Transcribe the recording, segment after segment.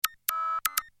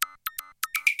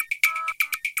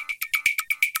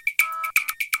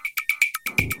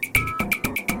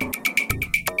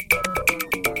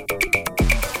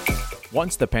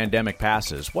Once the pandemic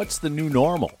passes, what's the new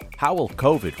normal? How will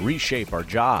COVID reshape our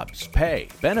jobs, pay,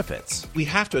 benefits? We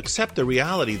have to accept the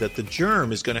reality that the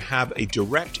germ is going to have a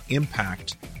direct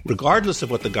impact, regardless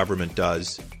of what the government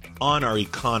does, on our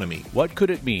economy. What could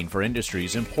it mean for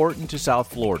industries important to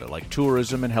South Florida, like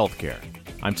tourism and healthcare?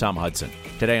 I'm Tom Hudson.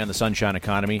 Today on the Sunshine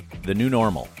Economy, the new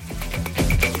normal.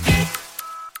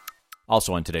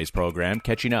 Also on today's program,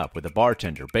 catching up with a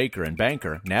bartender, baker, and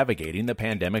banker navigating the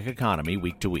pandemic economy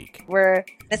week to week. We're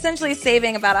essentially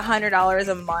saving about $100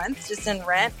 a month just in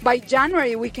rent. By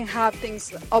January, we can have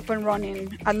things up and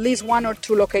running, at least 1 or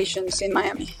 2 locations in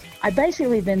Miami. I've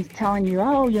basically been telling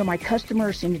you, my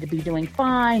customers seem to be doing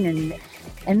fine,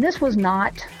 and this was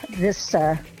not this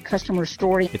customer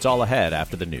story. It's all ahead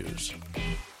after the news.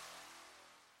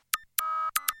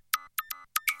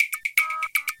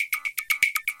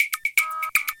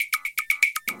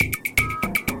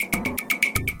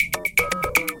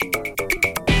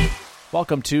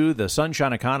 Welcome to the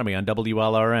Sunshine Economy on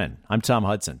WLRN. I'm Tom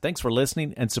Hudson. Thanks for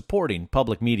listening and supporting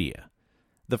public media.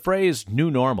 The phrase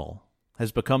new normal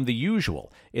has become the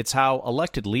usual. It's how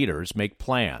elected leaders make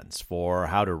plans for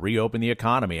how to reopen the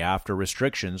economy after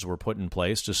restrictions were put in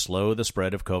place to slow the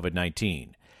spread of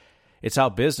COVID-19. It's how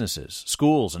businesses,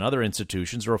 schools, and other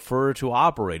institutions refer to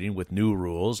operating with new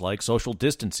rules like social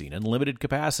distancing and limited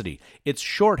capacity. It's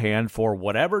shorthand for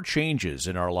whatever changes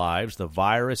in our lives the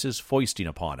virus is foisting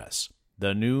upon us.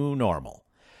 The new normal.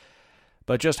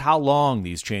 But just how long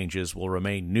these changes will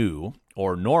remain new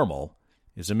or normal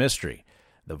is a mystery.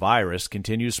 The virus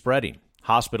continues spreading.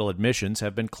 Hospital admissions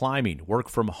have been climbing. Work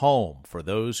from home, for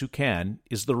those who can,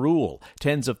 is the rule.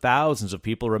 Tens of thousands of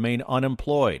people remain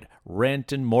unemployed.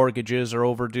 Rent and mortgages are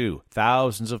overdue.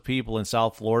 Thousands of people in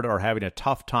South Florida are having a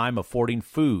tough time affording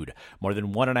food. More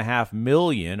than 1.5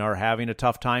 million are having a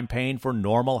tough time paying for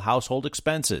normal household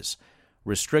expenses.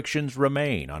 Restrictions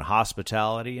remain on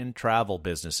hospitality and travel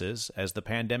businesses as the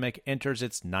pandemic enters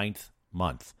its 9th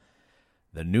month.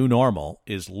 The new normal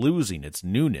is losing its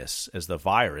newness as the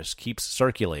virus keeps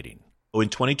circulating. In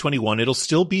 2021, it'll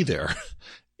still be there,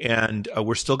 and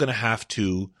we're still going to have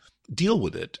to deal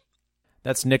with it.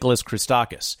 That's Nicholas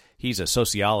Christakis. He's a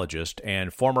sociologist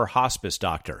and former hospice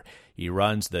doctor. He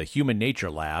runs the Human Nature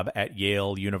Lab at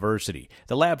Yale University.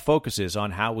 The lab focuses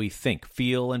on how we think,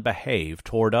 feel, and behave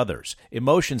toward others,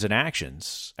 emotions and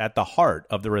actions at the heart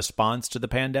of the response to the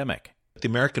pandemic. The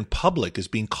American public is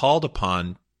being called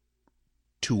upon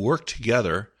to work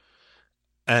together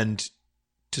and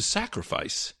to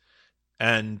sacrifice.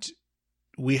 And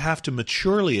we have to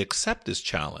maturely accept this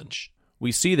challenge.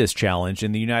 We see this challenge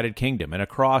in the United Kingdom and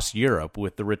across Europe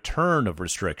with the return of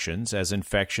restrictions as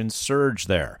infections surge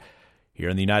there. Here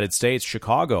in the United States,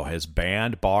 Chicago has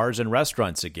banned bars and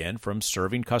restaurants again from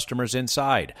serving customers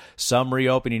inside. Some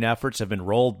reopening efforts have been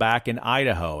rolled back in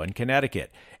Idaho and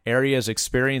Connecticut. Areas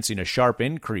experiencing a sharp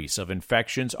increase of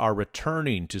infections are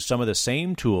returning to some of the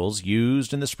same tools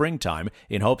used in the springtime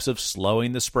in hopes of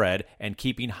slowing the spread and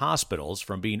keeping hospitals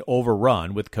from being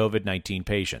overrun with COVID-19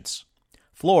 patients.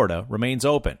 Florida remains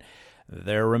open.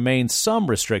 There remain some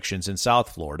restrictions in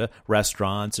South Florida.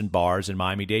 Restaurants and bars in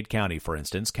Miami-Dade County, for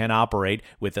instance, can operate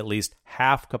with at least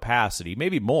half capacity,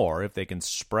 maybe more if they can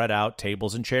spread out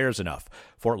tables and chairs enough.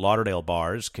 Fort Lauderdale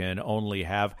bars can only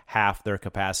have half their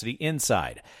capacity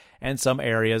inside, and some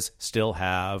areas still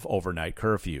have overnight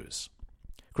curfews.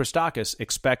 Christakis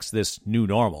expects this new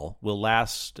normal will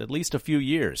last at least a few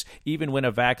years, even when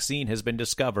a vaccine has been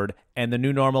discovered, and the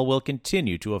new normal will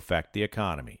continue to affect the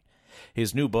economy.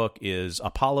 His new book is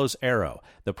Apollo's Arrow,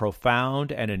 The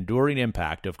Profound and Enduring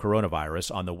Impact of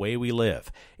Coronavirus on the Way We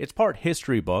Live. It's part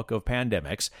history book of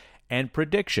pandemics and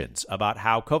predictions about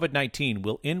how COVID-19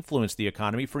 will influence the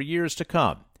economy for years to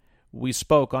come. We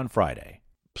spoke on Friday.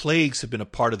 Plagues have been a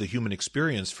part of the human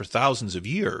experience for thousands of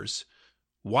years.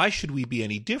 Why should we be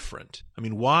any different? I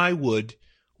mean, why would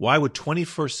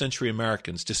 21st century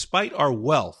Americans, despite our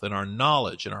wealth and our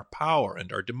knowledge and our power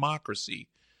and our democracy,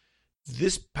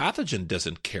 this pathogen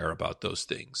doesn't care about those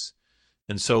things.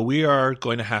 And so we are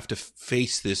going to have to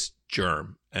face this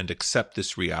germ and accept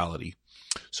this reality.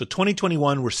 So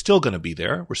 2021, we're still going to be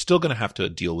there. We're still going to have to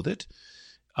deal with it.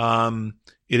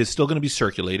 It is still going to be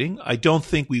circulating. I don't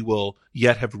think we will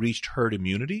yet have reached herd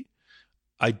immunity.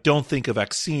 I don't think a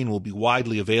vaccine will be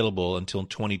widely available until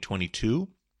 2022.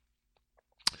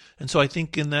 And so I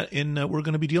think we're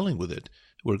going to be dealing with it.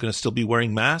 We're going to still be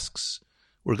wearing masks.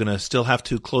 We're going to still have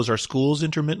to close our schools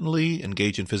intermittently,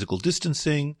 engage in physical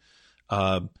distancing,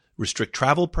 restrict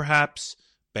travel perhaps,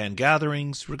 ban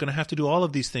gatherings. We're going to have to do all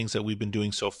of these things that we've been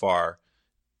doing so far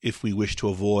if we wish to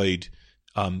avoid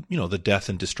the death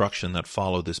and destruction that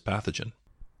follow this pathogen.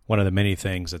 One of the many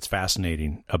things that's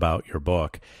fascinating about your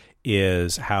book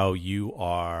is how you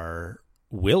are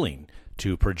willing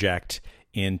to project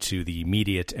into the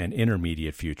immediate and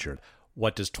intermediate future.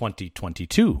 What does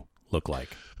 2022 look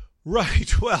like?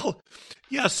 Right. Well,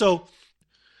 yeah. So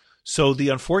the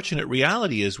unfortunate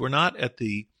reality is we're not at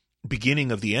the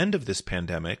beginning of the end of this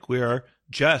pandemic. We are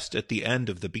just at the end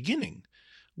of the beginning.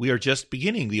 We are just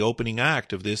beginning the opening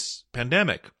act of this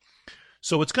pandemic.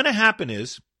 So what's going to happen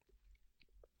is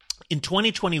in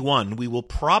 2021, we will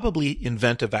probably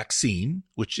invent a vaccine,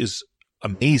 which is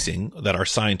amazing that our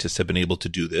scientists have been able to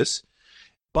do this.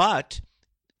 But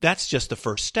that's just the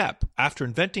first step. After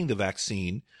inventing the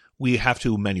vaccine, we have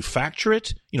to manufacture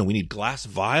it. We need glass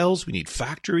vials. We need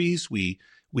factories. We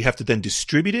have to then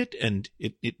distribute it, and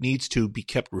it needs to be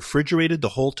kept refrigerated the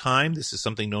whole time. This is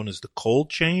something known as the cold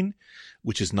chain,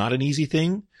 which is not an easy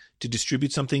thing to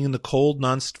distribute something in the cold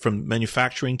from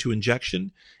manufacturing to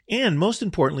injection. And most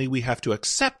importantly, we have to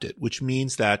accept it, which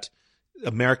means that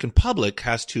American public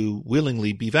has to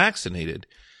willingly be vaccinated.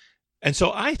 And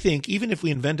so I think even if we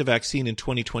invent a vaccine in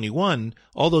 2021,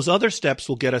 all those other steps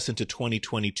will get us into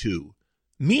 2022.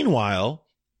 Meanwhile,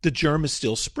 the germ is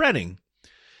still spreading.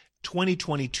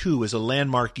 2022 is a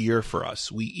landmark year for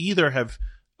us. We either have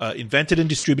invented and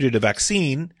distributed a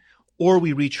vaccine, or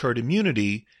we reach herd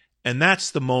immunity, and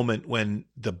that's the moment when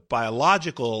the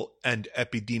biological and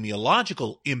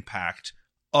epidemiological impact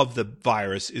of the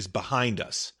virus is behind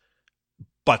us.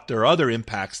 But there are other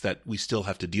impacts that we still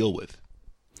have to deal with.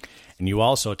 And you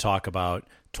also talk about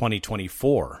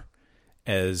 2024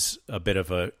 as a bit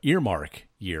of a earmark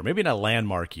year, maybe not a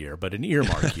landmark year, but an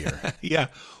earmark year. Yeah.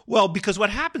 Well, because what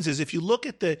happens is if you look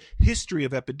at the history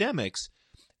of epidemics,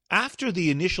 after the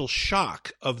initial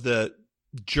shock of the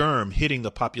germ hitting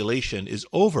the population is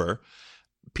over,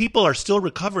 people are still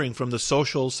recovering from the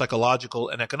social, psychological,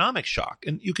 and economic shock.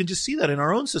 And you can just see that in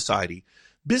our own society.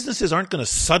 Businesses aren't going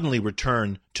to suddenly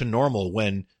return to normal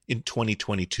when in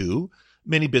 2022.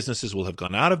 Many businesses will have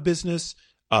gone out of business.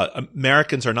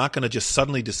 Americans are not going to just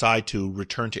suddenly decide to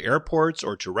return to airports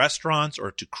or to restaurants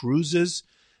or to cruises.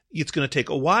 It's going to take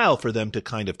a while for them to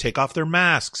kind of take off their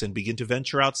masks and begin to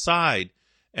venture outside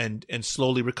and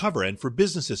slowly recover, and for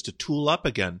businesses to tool up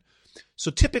again.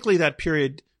 So typically that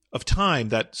period of time,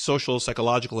 that social,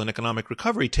 psychological, and economic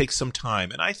recovery takes some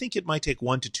time. And I think it might take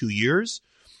 1 to 2 years.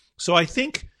 So I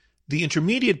think the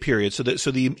intermediate period, so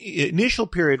the initial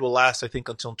period will last, I think,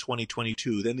 until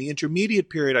 2022. Then the intermediate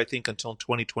period, I think, until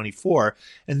 2024.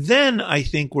 And then I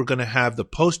think we're going to have the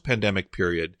post-pandemic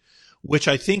period, which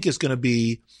I think is going to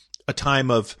be a time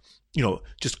of,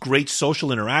 just great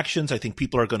social interactions. I think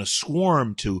people are going to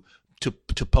swarm to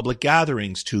public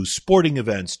gatherings, to sporting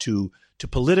events, to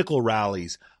political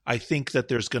rallies. I think that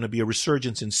there's going to be a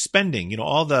resurgence in spending.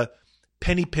 All the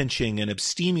penny pinching and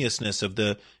abstemiousness of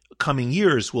the coming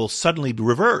years will suddenly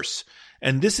reverse.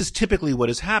 And this is typically what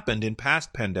has happened in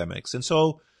past pandemics. And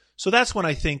so that's when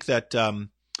I think that,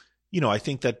 I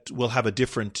think that we'll have a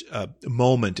different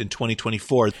moment in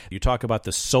 2024. You talk about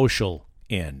the social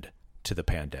end to the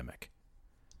pandemic.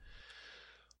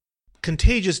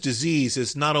 Contagious disease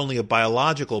is not only a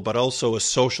biological, but also a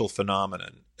social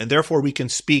phenomenon. And therefore, we can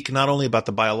speak not only about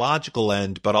the biological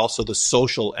end, but also the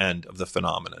social end of the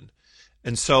phenomenon.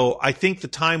 And so I think the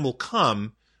time will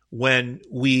come when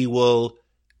we will,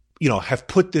 have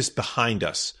put this behind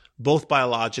us, both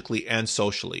biologically and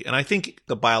socially. And I think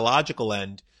the biological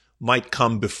end might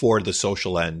come before the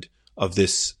social end of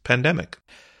this pandemic.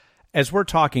 As we're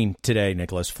talking today,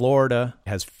 Nicholas, Florida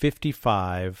has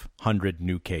 5,500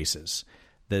 new cases,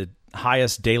 the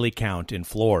highest daily count in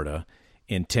Florida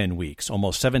in 10 weeks.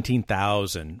 Almost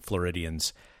 17,000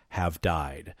 Floridians have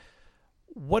died.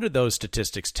 What do those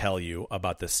statistics tell you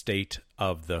about the state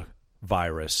of the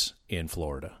virus in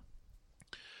Florida?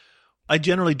 I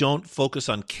generally don't focus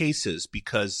on cases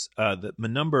because the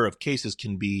number of cases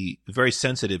can be very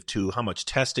sensitive to how much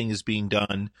testing is being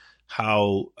done,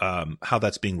 how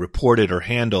that's being reported or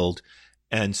handled.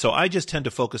 And so I just tend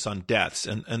to focus on deaths.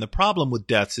 And the problem with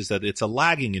deaths is that it's a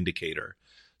lagging indicator.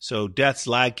 So deaths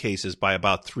lag cases by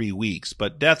about 3 weeks,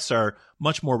 but deaths are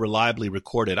much more reliably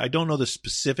recorded. I don't know the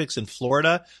specifics in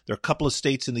Florida. There are a couple of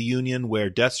states in the union where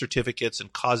death certificates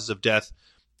and causes of death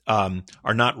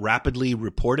are not rapidly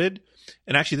reported.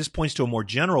 And actually, this points to a more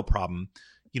general problem.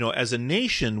 As a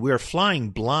nation, we are flying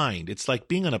blind. It's like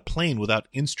being on a plane without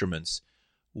instruments.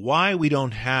 Why we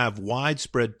don't have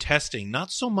widespread testing,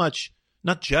 not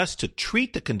just to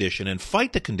treat the condition and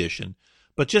fight the condition,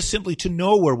 but just simply to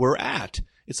know where we're at.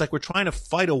 It's like we're trying to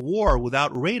fight a war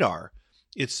without radar.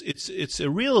 It's a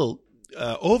real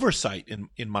oversight,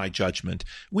 in my judgment.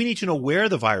 We need to know where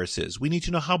the virus is. We need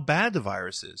to know how bad the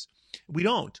virus is. We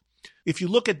don't. If you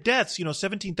look at deaths,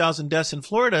 17,000 deaths in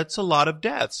Florida, it's a lot of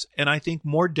deaths. And I think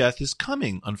more death is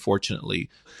coming, unfortunately.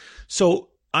 So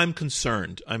I'm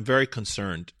concerned. I'm very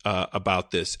concerned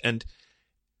about this. And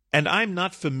I'm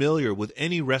not familiar with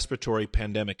any respiratory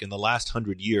pandemic in the last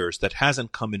 100 years that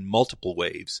hasn't come in multiple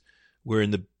waves. We're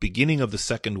in the beginning of the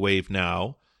second wave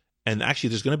now. And actually,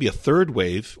 there's going to be a third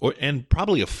wave and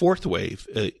probably a fourth wave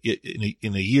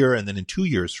in a year and then in 2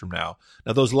 years from now.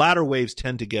 Now, those latter waves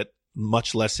tend to get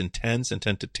much less intense and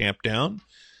tend to tamp down.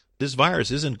 This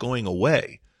virus isn't going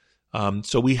away.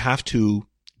 So we have to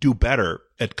do better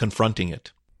at confronting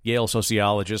it. Yale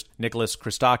sociologist Nicholas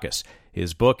Christakis.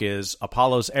 His book is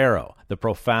Apollo's Arrow, The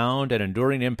Profound and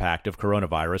Enduring Impact of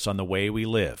Coronavirus on the Way We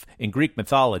Live. In Greek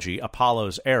mythology,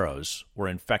 Apollo's arrows were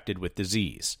infected with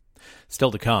disease.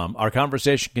 Still to come, our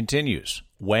conversation continues,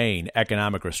 weighing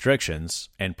economic restrictions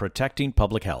and protecting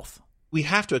public health. We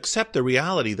have to accept the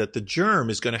reality that the germ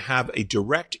is going to have a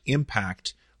direct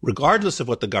impact, regardless of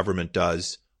what the government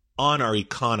does, on our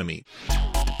economy.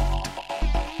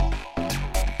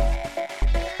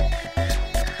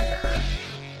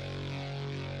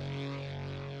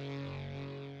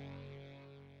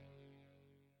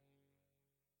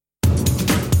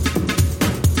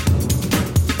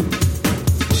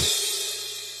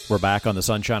 We're back on the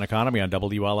Sunshine Economy on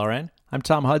WLRN. I'm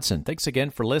Tom Hudson. Thanks again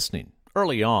for listening.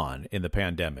 Early on in the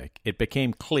pandemic, it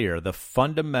became clear the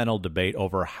fundamental debate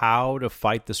over how to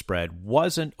fight the spread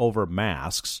wasn't over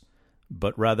masks,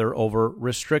 but rather over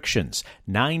restrictions.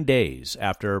 9 days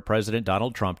after President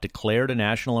Donald Trump declared a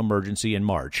national emergency in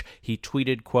March, he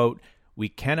tweeted, quote, "We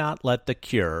cannot let the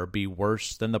cure be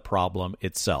worse than the problem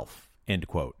itself," end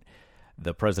quote.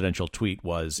 The presidential tweet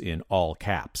was in all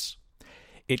caps.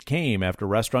 It came after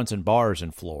restaurants and bars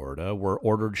in Florida were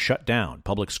ordered shut down.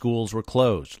 Public schools were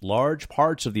closed. Large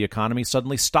parts of the economy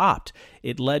suddenly stopped.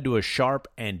 It led to a sharp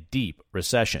and deep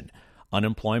recession.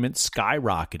 Unemployment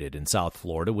skyrocketed in South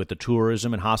Florida, with the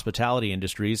tourism and hospitality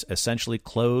industries essentially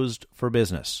closed for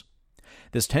business.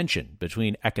 This tension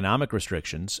between economic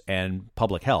restrictions and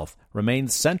public health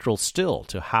remains central still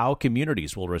to how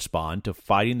communities will respond to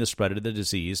fighting the spread of the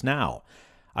disease now.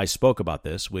 I spoke about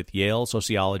this with Yale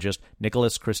sociologist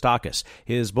Nicholas Christakis.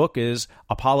 His book is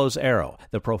Apollo's Arrow,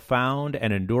 The Profound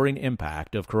and Enduring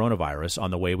Impact of Coronavirus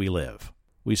on the Way We Live.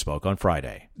 We spoke on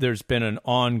Friday. There's been an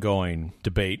ongoing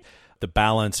debate, the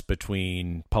balance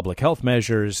between public health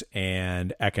measures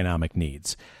and economic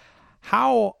needs.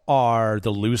 How are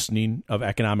the loosening of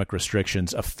economic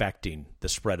restrictions affecting the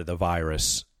spread of the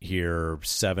virus here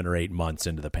 7 or 8 months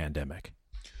into the pandemic?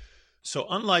 So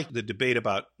unlike the debate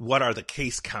about what are the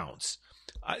case counts,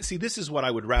 this is what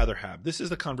I would rather have. This is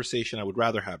the conversation I would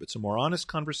rather have. It's a more honest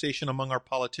conversation among our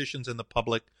politicians and the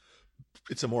public.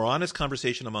 It's a more honest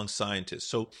conversation among scientists.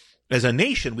 So as a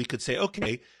nation, we could say,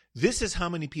 okay, this is how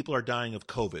many people are dying of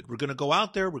COVID. We're going to go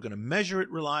out there, we're going to measure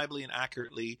it reliably and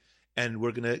accurately, and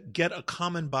we're going to get a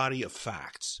common body of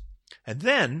facts. And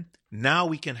then now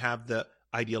we can have the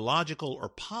ideological or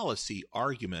policy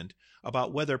argument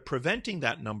about whether preventing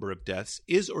that number of deaths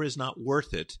is or is not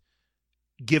worth it,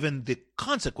 given the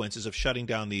consequences of shutting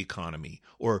down the economy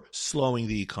or slowing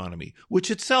the economy, which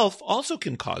itself also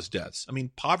can cause deaths. I mean,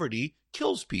 poverty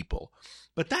kills people.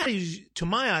 But that is, to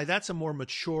my eye, that's a more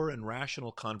mature and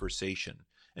rational conversation.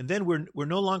 And then we're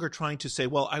no longer trying to say,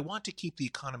 well, I want to keep the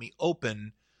economy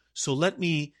open, so let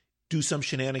me do some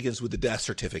shenanigans with the death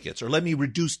certificates, or let me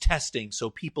reduce testing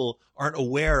so people aren't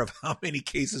aware of how many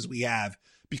cases we have,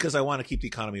 because I want to keep the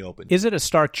economy open. Is it a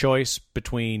stark choice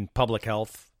between public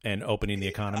health and opening the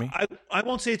economy? I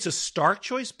won't say it's a stark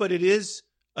choice, but it is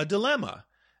a dilemma.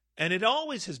 And it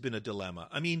always has been a dilemma.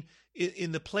 I mean,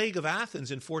 in the plague of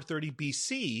Athens in 430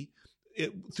 BC,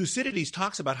 Thucydides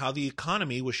talks about how the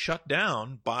economy was shut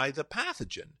down by the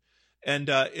pathogen. And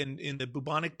in the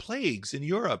bubonic plagues in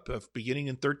Europe, beginning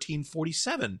in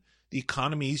 1347, the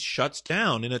economy shuts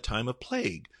down in a time of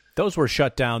plague. Those were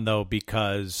shut down, though,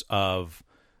 because of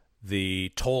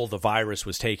the toll the virus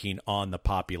was taking on the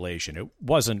population. It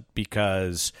wasn't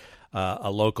because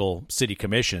a local city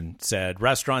commission said,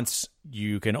 restaurants,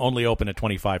 you can only open at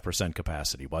 25%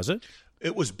 capacity, was it?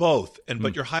 It was both.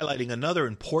 But you're highlighting another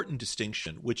important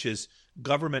distinction, which is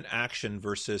government action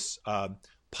versus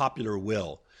popular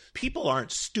will. People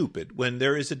aren't stupid. When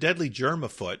there is a deadly germ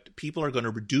afoot, people are going to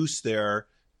reduce their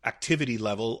activity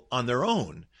level on their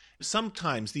own.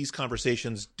 Sometimes these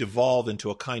conversations devolve into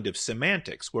a kind of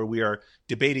semantics where we are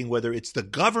debating whether it's the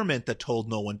government that told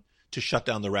no one to shut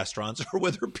down the restaurants or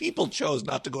whether people chose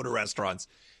not to go to restaurants.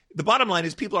 The bottom line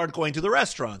is people aren't going to the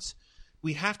restaurants.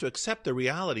 we have to accept the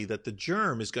reality that the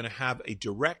germ is going to have a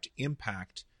direct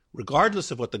impact,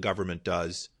 regardless of what the government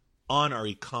does, on our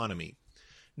economy.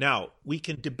 Now, we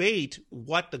can debate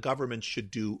what the government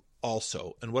should do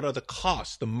also, and what are the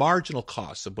costs, the marginal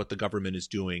costs of what the government is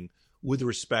doing with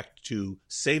respect to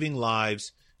saving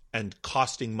lives and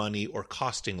costing money or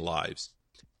costing lives.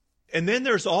 And then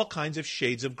there's all kinds of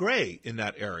shades of gray in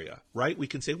that area, right? We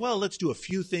can say, well, let's do a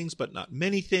few things, but not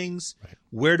many things. Right.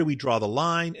 Where do we draw the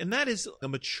line? And that is a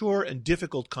mature and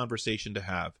difficult conversation to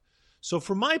have. So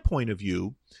from my point of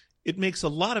view, it makes a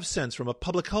lot of sense from a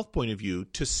public health point of view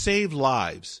to save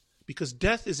lives because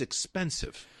death is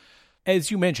expensive.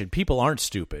 As you mentioned, people aren't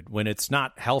stupid. When it's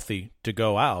not healthy to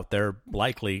go out, they're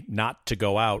likely not to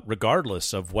go out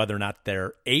regardless of whether or not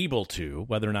they're able to,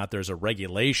 whether or not there's a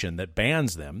regulation that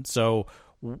bans them. So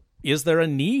is there a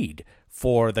need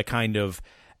for the kind of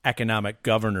economic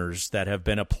governors that have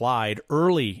been applied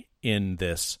early in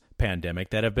this pandemic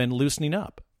that have been loosening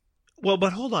up? Well,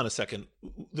 but hold on a second.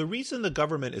 The reason the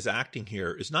government is acting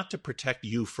here is not to protect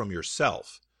you from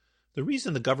yourself. The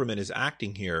reason the government is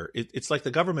acting here, it's like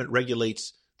the government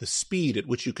regulates the speed at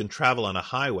which you can travel on a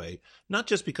highway, not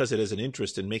just because it has an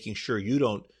interest in making sure you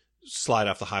don't slide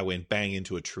off the highway and bang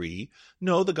into a tree.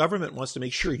 No, the government wants to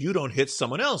make sure you don't hit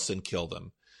someone else and kill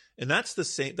them. And that's the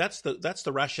same. That's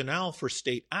the rationale for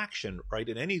state action, right?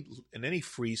 In any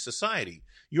free society,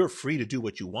 you're free to do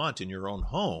what you want in your own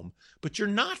home, but you're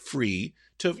not free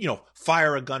to,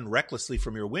 fire a gun recklessly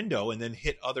from your window and then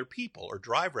hit other people or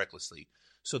drive recklessly.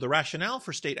 So the rationale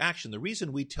for state action, the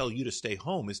reason we tell you to stay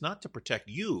home is not to protect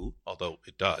you, although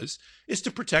it does, is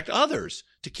to protect others,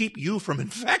 to keep you from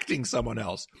infecting someone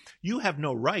else. You have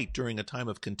no right during a time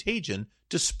of contagion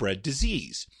to spread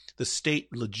disease. The state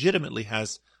legitimately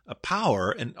has a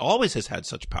power and always has had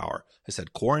such power, has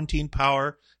had quarantine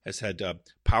power, has had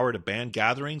power to ban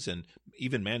gatherings and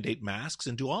even mandate masks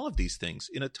and do all of these things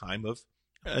in a time of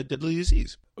deadly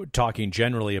disease. Talking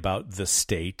generally about the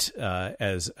state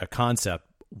as a concept,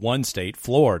 one state,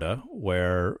 Florida,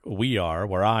 where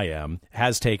I am,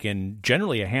 has taken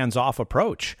generally a hands-off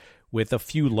approach with a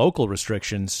few local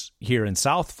restrictions here in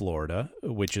South Florida,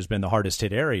 which has been the hardest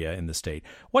hit area in the state.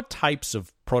 What types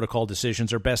of protocol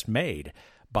decisions are best made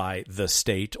by the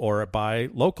state or by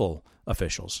local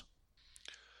officials?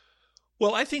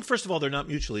 Well, I think, first of all, they're not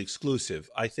mutually exclusive.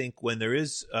 I think when there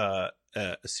is a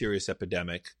serious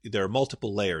epidemic, there are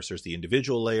multiple layers. There's the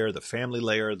individual layer, the family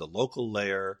layer, the local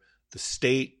layer, the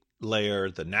state layer,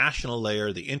 the national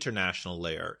layer, the international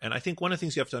layer. And I think one of the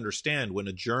things you have to understand when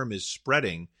a germ is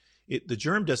spreading, the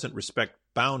germ doesn't respect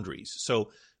boundaries.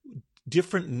 So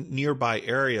different nearby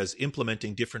areas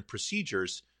implementing different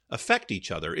procedures affect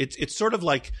each other. It's sort of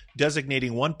like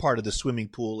designating one part of the swimming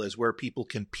pool as where people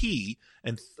can pee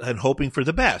and hoping for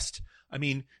the best. I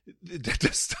mean,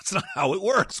 that's not how it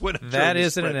works. That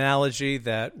is an analogy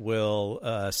that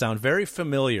will sound very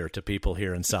familiar to people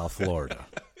here in South Florida.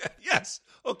 Yes.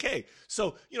 Okay.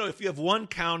 So, if you have one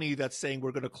county that's saying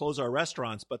we're going to close our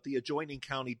restaurants, but the adjoining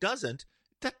county doesn't,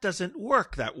 that doesn't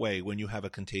work that way when you have a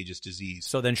contagious disease.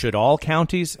 So then should all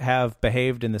counties have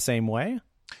behaved in the same way?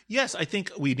 Yes, I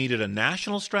think we needed a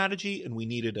national strategy and we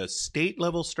needed a state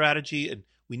level strategy and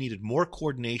we needed more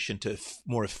coordination to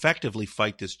more effectively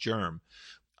fight this germ.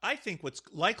 I think what's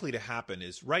likely to happen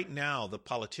is right now the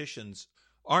politicians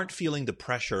aren't feeling the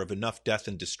pressure of enough death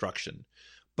and destruction.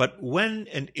 But when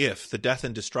and if the death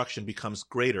and destruction becomes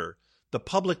greater, the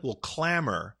public will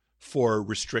clamor for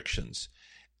restrictions.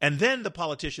 And then the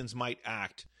politicians might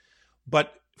act.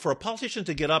 But for a politician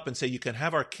to get up and say, you can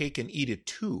have our cake and eat it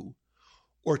too,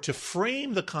 or to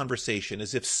frame the conversation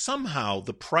as if somehow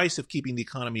the price of keeping the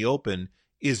economy open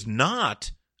is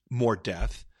not more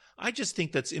death, I just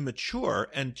think that's immature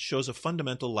and shows a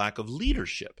fundamental lack of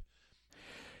leadership.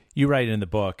 You write in the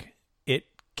book, it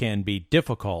can be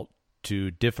difficult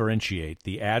to differentiate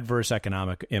the adverse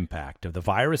economic impact of the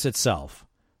virus itself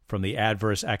from the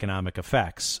adverse economic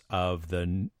effects of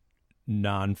the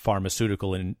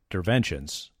non-pharmaceutical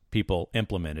interventions people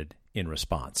implemented in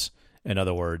response. In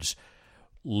other words,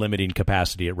 limiting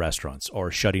capacity at restaurants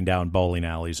or shutting down bowling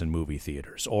alleys and movie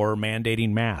theaters or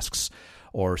mandating masks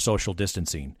or social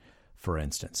distancing, for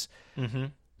instance. Mm-hmm.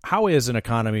 How is an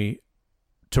economy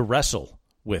to wrestle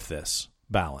with this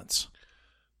balance?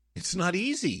 It's not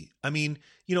easy. I mean,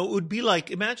 it would be like,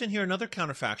 imagine here another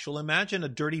counterfactual. Imagine a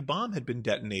dirty bomb had been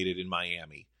detonated in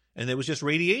Miami and there was just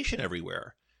radiation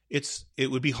everywhere.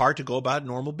 It would be hard to go about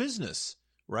normal business,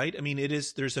 right? I mean,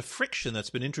 there's a friction that's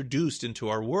been introduced into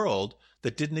our world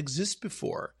that didn't exist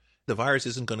before. the virus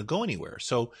isn't going to go anywhere.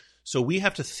 So we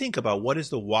have to think about what is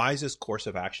the wisest course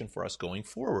of action for us going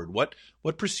forward.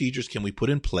 What procedures can we put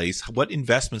in place? What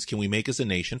investments can we make as a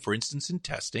nation, for instance, in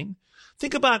testing?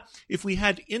 Think about if we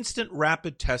had instant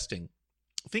rapid testing.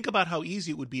 Think about how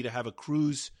easy it would be to have a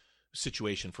cruise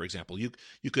situation, for example.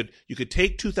 You could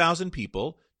take 2,000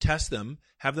 people, test them,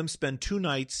 have them spend 2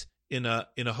 nights in a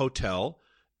hotel,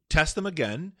 test them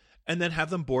again, and then have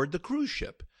them board the cruise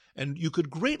ship. And you could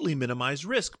greatly minimize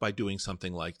risk by doing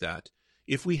something like that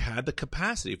if we had the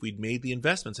capacity, if we'd made the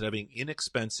investments in having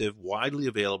inexpensive, widely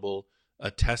available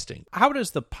testing. How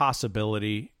does the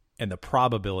possibility and the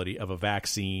probability of a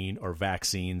vaccine or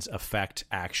vaccines affect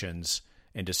actions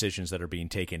and decisions that are being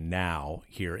taken now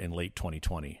here in late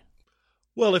 2020?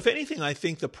 Well, if anything, I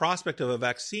think the prospect of a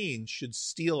vaccine should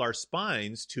steel our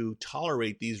spines to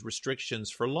tolerate these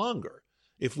restrictions for longer.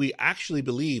 If we actually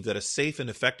believe that a safe and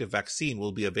effective vaccine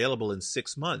will be available in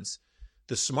 6 months,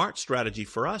 the smart strategy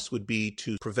for us would be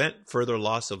to prevent further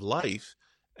loss of life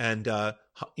and,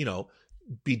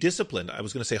 be disciplined. I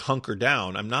was going to say hunker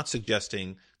down. I'm not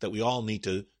suggesting that we all need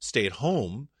to stay at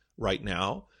home right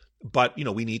now, but,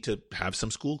 we need to have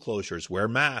some school closures, wear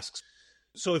masks.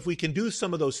 So if we can do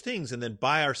some of those things and then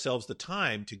buy ourselves the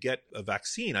time to get a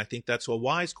vaccine, I think that's a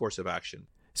wise course of action.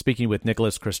 Speaking with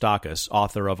Nicholas Christakis,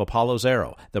 author of Apollo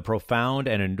Zero, The Profound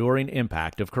and Enduring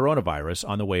Impact of Coronavirus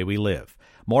on the Way We Live.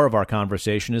 More of our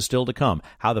conversation is still to come,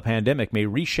 how the pandemic may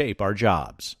reshape our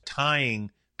jobs.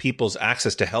 Tying people's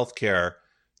access to healthcare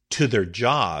to their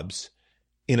jobs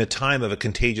in a time of a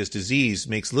contagious disease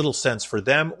makes little sense for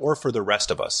them or for the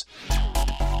rest of us.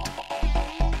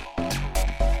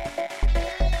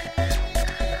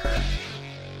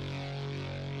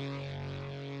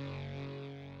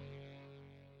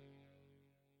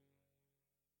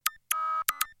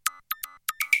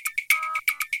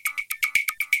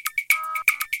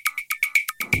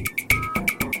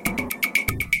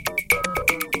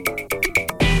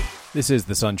 This is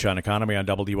the Sunshine Economy on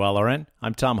WLRN.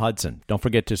 I'm Tom Hudson. Don't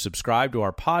forget to subscribe to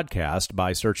our podcast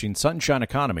by searching Sunshine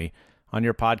Economy on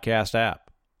your podcast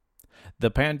app. The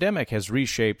pandemic has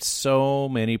reshaped so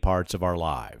many parts of our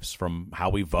lives, from how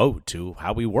we vote to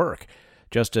how we work.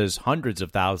 Just as hundreds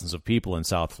of thousands of people in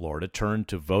South Florida turned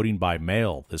to voting by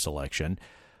mail this election,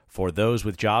 for those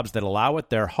with jobs that allow it,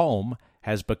 their home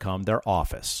has become their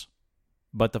office.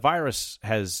 But the virus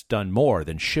has done more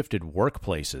than shifted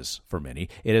workplaces for many.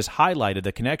 It has highlighted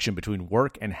the connection between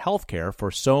work and healthcare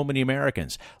for so many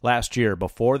Americans. Last year,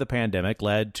 before the pandemic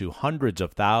led to hundreds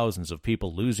of thousands of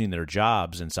people losing their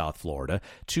jobs in South Florida,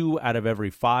 2 out of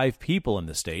every 5 people in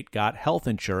the state got health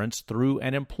insurance through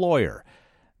an employer.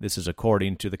 This is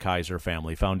according to the Kaiser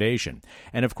Family Foundation.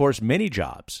 And of course, many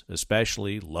jobs,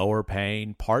 especially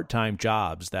lower-paying, part-time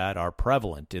jobs that are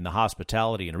prevalent in the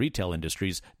hospitality and retail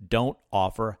industries, don't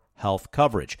offer health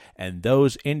coverage. And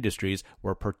those industries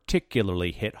were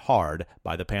particularly hit hard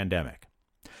by the pandemic.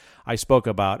 I spoke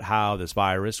about how this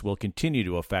virus will continue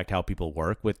to affect how people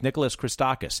work with Nicholas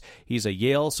Christakis. He's a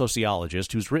Yale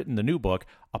sociologist who's written the new book,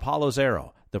 Apollo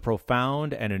Zero, The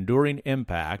Profound and Enduring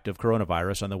Impact of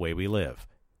Coronavirus on the Way We Live.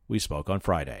 We spoke on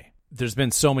Friday. There's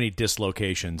been so many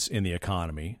dislocations in the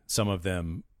economy, some of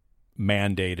them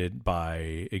mandated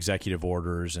by executive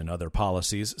orders and other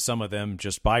policies, some of them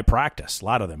just by practice, a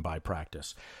lot of them by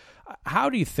practice. How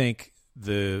do you think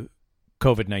the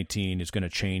COVID-19 is going to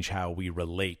change how we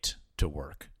relate to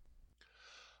work?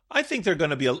 I think there are going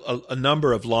to be a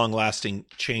number of long-lasting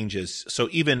changes. So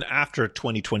even after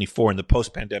 2024 in the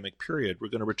post-pandemic period, we're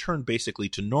going to return basically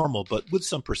to normal, but with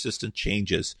some persistent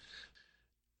changes.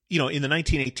 In the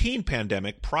 1918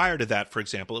 pandemic, prior to that, for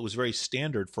example, it was very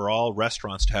standard for all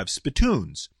restaurants to have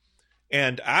spittoons.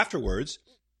 And afterwards,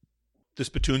 the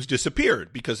spittoons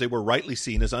disappeared because they were rightly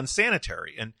seen as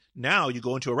unsanitary. And now you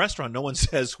go into a restaurant, no one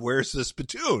says, "Where's the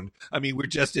spittoon?" I mean,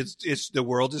 the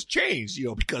world has changed,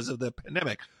 because of the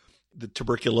pandemic. The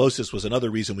tuberculosis was another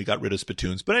reason we got rid of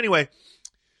spittoons. But anyway,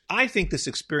 I think this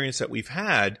experience that we've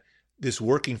had, this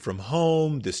working from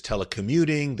home, this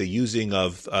telecommuting, the using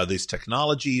of these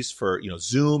technologies for,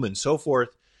 Zoom and so forth,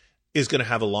 is going to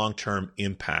have a long-term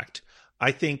impact.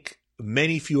 I think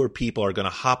many fewer people are going to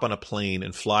hop on a plane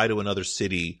and fly to another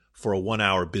city for a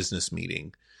 1-hour business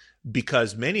meeting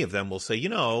because many of them will say,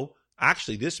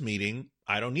 actually this meeting,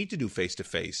 I don't need to do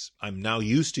face-to-face. I'm now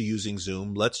used to using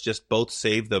Zoom. Let's just both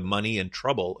save the money and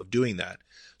trouble of doing that.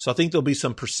 So I think there'll be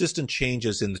some persistent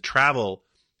changes in the travel,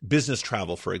 business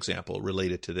travel, for example,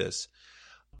 related to this.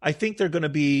 I think there are going to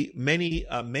be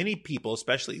many people,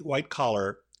 especially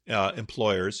white-collar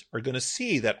employers, are going to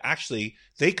see that actually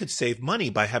they could save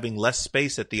money by having less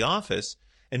space at the office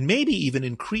and maybe even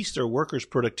increase their workers'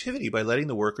 productivity by letting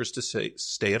the workers to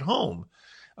stay at home.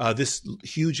 This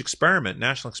huge experiment,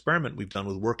 national experiment we've done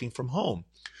with working from home.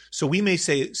 So we may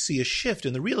see a shift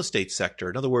in the real estate sector.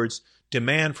 In other words,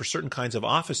 demand for certain kinds of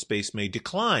office space may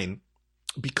decline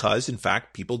because, in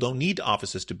fact, people don't need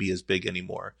offices to be as big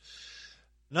anymore.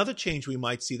 Another change we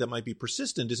might see that might be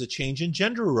persistent is a change in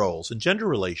gender roles and gender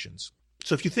relations.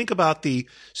 So if you think about the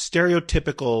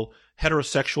stereotypical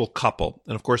heterosexual couple,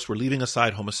 and of course we're leaving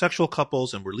aside homosexual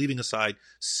couples and we're leaving aside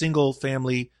single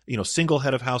family, single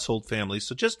head of household families.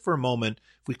 So just for a moment,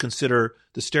 if we consider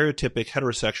the stereotypic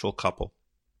heterosexual couple,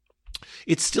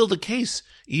 it's still the case,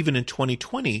 even in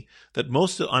 2020,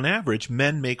 that on average,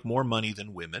 men make more money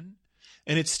than women.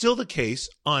 And it's still the case,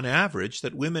 on average,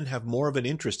 that women have more of an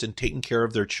interest in taking care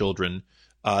of their children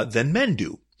than men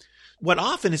do. What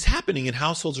often is happening in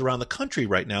households around the country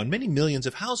right now, in many millions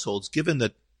of households, given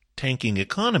the tanking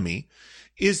economy,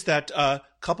 is that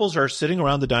couples are sitting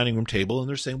around the dining room table and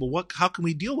they're saying, well, how can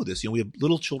we deal with this? We have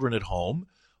little children at home.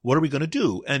 What are we going to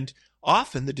do? And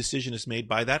often the decision is made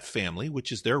by that family,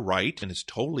 which is their right and is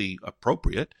totally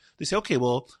appropriate. They say, okay,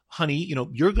 well, honey,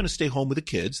 you're going to stay home with the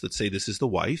kids. Let's say this is the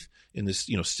wife in this,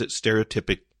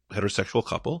 stereotypic heterosexual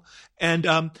couple. And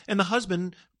the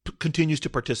husband continues to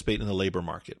participate in the labor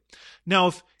market.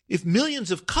 Now, if millions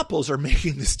of couples are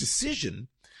making this decision,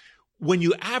 when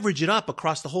you average it up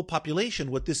across the whole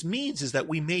population, what this means is that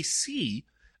we may see,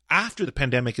 after the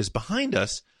pandemic is behind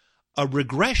us, a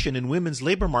regression in women's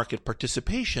labor market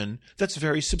participation that's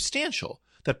very substantial,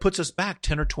 that puts us back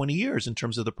 10 or 20 years in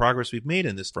terms of the progress we've made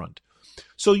in this front.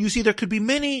 So you see, there could be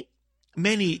many,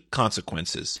 many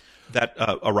consequences that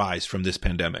arise from this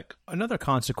pandemic. Another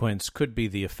consequence could be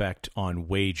the effect on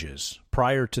wages.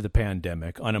 Prior to the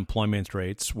pandemic, unemployment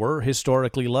rates were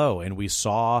historically low, and we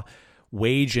saw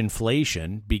wage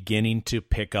inflation beginning to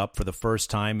pick up for the first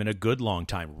time in a good long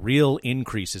time. Real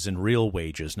increases in real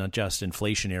wages, not just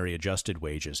inflationary adjusted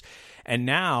wages. And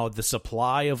now the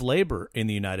supply of labor in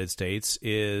the United States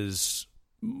is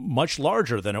much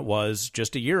larger than it was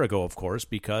just a year ago, of course,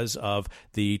 because of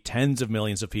the tens of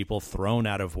millions of people thrown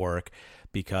out of work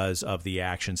because of the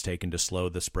actions taken to slow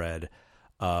the spread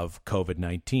of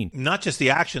COVID-19. Not just the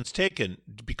actions taken,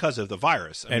 because of the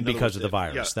virus. And because of the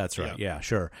virus. That's right. Yeah,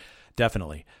 sure.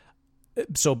 Definitely.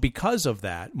 So because of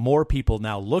that, more people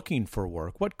now looking for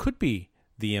work. What could be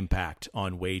the impact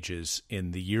on wages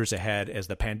in the years ahead as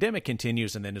the pandemic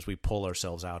continues and then as we pull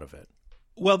ourselves out of it?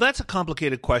 Well, that's a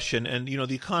complicated question. And,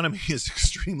 the economy is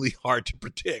extremely hard to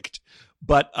predict.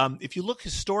 But if you look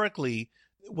historically,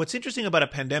 what's interesting about a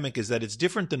pandemic is that it's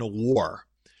different than a war.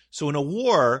 So in a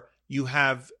war, you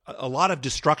have a lot of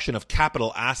destruction of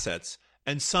capital assets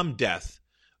and some death.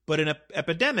 But in an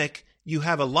epidemic, you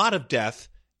have a lot of death,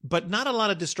 but not a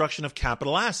lot of destruction of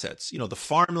capital assets. The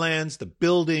farmlands, the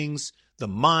buildings, the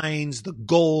mines, the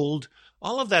gold,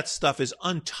 all of that stuff is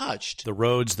untouched. The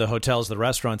roads, the hotels, the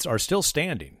restaurants are still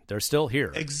standing. They're still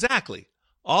here. Exactly.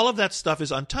 All of that stuff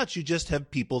is untouched. You just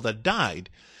have people that died.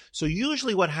 So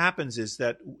usually what happens is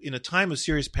that in a time of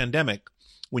serious pandemic,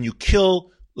 when you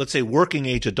kill, let's say, working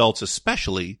age adults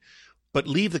especially, but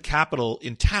leave the capital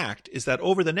intact, is that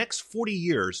over the next 40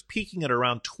 years, peaking at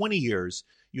around 20 years,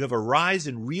 you have a rise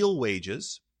in real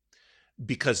wages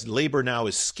because labor now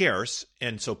is scarce,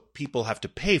 and so people have to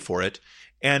pay for it,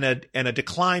 and a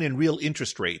decline in real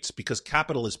interest rates because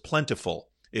capital is plentiful.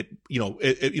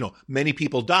 Many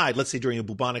people died. Let's say during a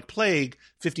bubonic plague,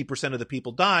 50% of the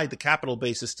people died. The capital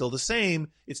base is still the same.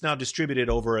 It's now distributed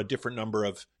over a different number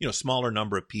of, smaller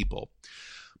number of people.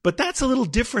 But that's a little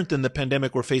different than the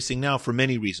pandemic we're facing now for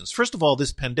many reasons. First of all,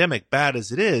 this pandemic, bad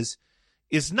as it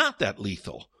is not that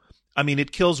lethal. I mean,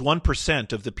 it kills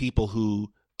 1% of the people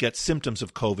who get symptoms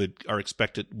of COVID are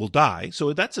expected will die.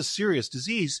 So that's a serious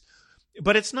disease,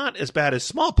 but it's not as bad as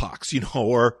smallpox,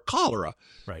 or cholera.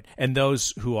 Right. And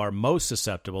those who are most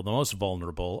susceptible, the most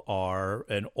vulnerable, are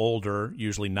an older,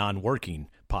 usually non-working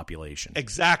population.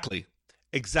 Exactly.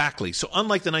 So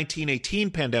unlike the 1918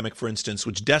 pandemic, for instance,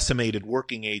 which decimated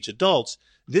working age adults,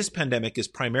 this pandemic is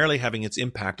primarily having its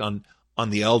impact on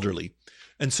the elderly.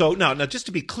 And so now just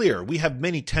to be clear, we have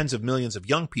many tens of millions of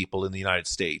young people in the United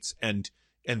States, and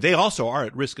they also are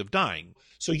at risk of dying.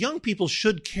 So young people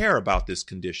should care about this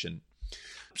condition.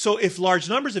 So if large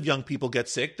numbers of young people get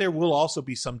sick, there will also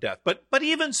be some death. But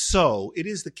even so, it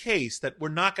is the case that we're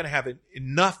not going to have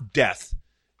enough death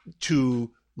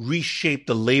to reshape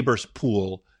the labor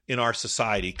pool in our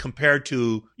society compared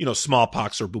to,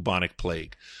 smallpox or bubonic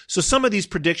plague. So some of these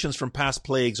predictions from past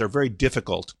plagues are very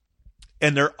difficult.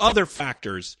 And there are other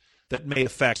factors that may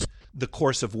affect the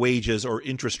course of wages or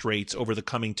interest rates over the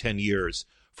coming 10 years.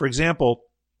 For example,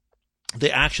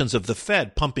 the actions of the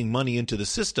Fed pumping money into the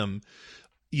system,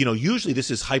 usually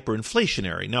this is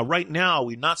hyperinflationary. Now, right now,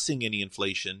 we're not seeing any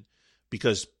inflation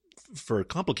because for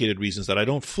complicated reasons that I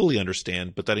don't fully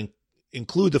understand, but that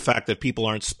include the fact that people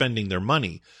aren't spending their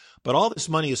money. But all this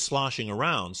money is sloshing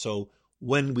around. So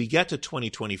when we get to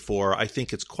 2024, I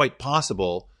think it's quite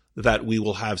possible that we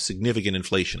will have significant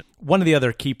inflation. One of the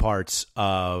other key parts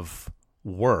of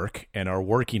work and our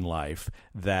working life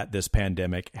that this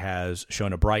pandemic has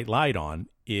shown a bright light on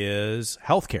is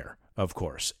healthcare, of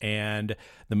course. And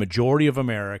the majority of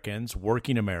Americans,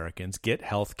 working Americans, get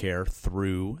healthcare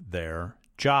through their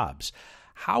jobs.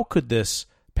 How could this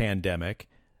pandemic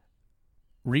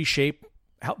reshape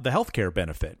the healthcare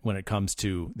benefit when it comes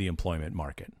to the employment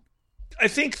market? I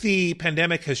think the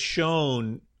pandemic has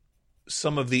shown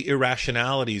some of the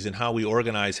irrationalities in how we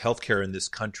organize healthcare in this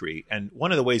country. And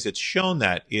one of the ways it's shown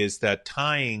that is that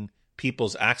tying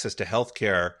people's access to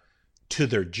healthcare to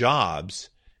their jobs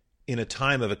in a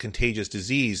time of a contagious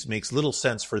disease makes little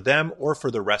sense for them or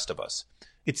for the rest of us.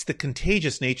 It's the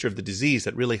contagious nature of the disease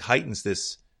that really heightens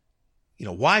this.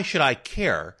 Why should I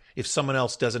care if someone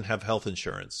else doesn't have health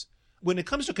insurance? When it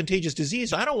comes to contagious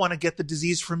disease, I don't want to get the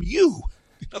disease from you.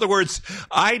 In other words,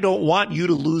 I don't want you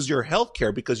to lose your health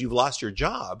care because you've lost your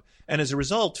job, and as a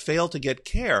result, fail to get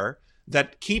care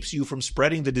that keeps you from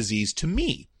spreading the disease to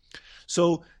me.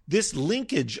 So this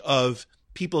linkage of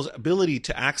people's ability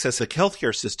to access a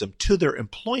healthcare system to their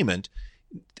employment,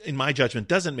 in my judgment,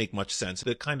 doesn't make much sense.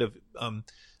 The kind of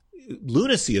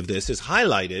lunacy of this is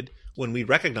highlighted when we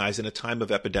recognize in a time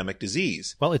of epidemic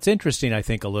disease. Well, it's interesting, I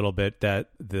think, a little bit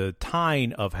that the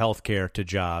tying of healthcare to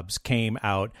jobs came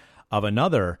out of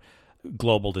another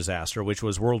global disaster, which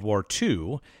was World War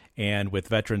II. And with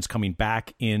veterans coming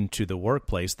back into the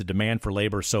workplace, the demand for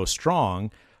labor so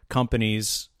strong,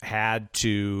 companies had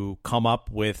to come up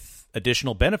with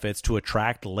additional benefits to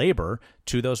attract labor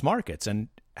to those markets. And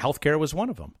healthcare was one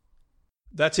of them.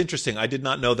 That's interesting. I did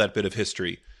not know that bit of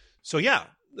history. So, yeah,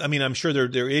 I'm sure there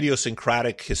are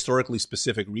idiosyncratic, historically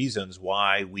specific reasons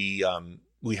why we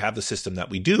have the system that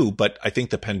we do, but I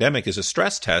think the pandemic is a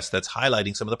stress test that's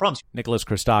highlighting some of the problems. Nicholas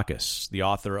Christakis, the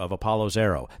author of Apollo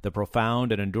Zero, The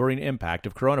Profound and Enduring Impact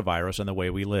of Coronavirus on the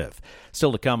Way We Live.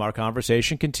 Still to come, our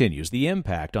conversation continues. The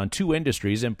impact on two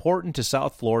industries important to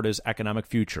South Florida's economic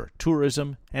future,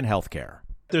 tourism and healthcare.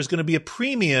 There's going to be a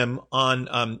premium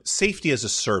on safety as a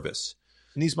service.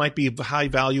 And these might be high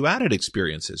value-added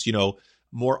experiences,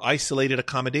 more isolated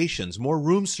accommodations, more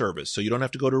room service so you don't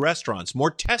have to go to restaurants,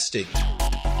 more testing.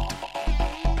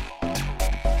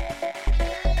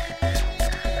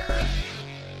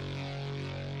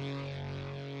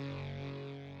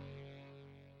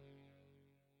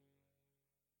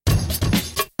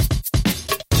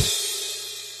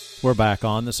 We're back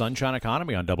on the Sunshine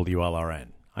Economy on WLRN.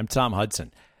 I'm Tom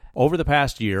Hudson. Over the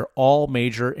past year, all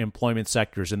major employment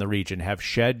sectors in the region have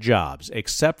shed jobs,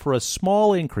 except for a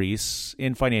small increase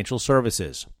in financial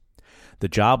services. The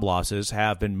job losses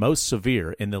have been most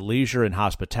severe in the leisure and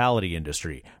hospitality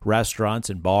industry. Restaurants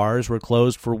and bars were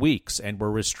closed for weeks and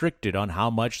were restricted on how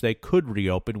much they could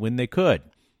reopen when they could.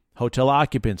 Hotel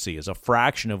occupancy is a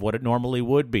fraction of what it normally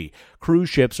would be. Cruise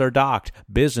ships are docked.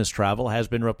 Business travel has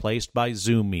been replaced by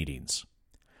Zoom meetings.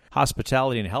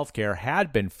 Hospitality and healthcare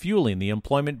had been fueling the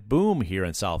employment boom here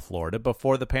in South Florida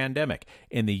before the pandemic.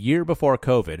 In the year before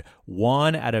COVID,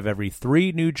 1 out of every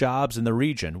 3 new jobs in the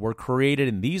region were created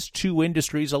in these two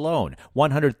industries alone.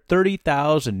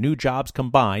 130,000 new jobs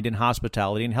combined in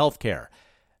hospitality and healthcare.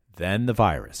 Then the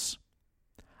virus.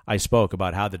 I spoke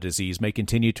about how the disease may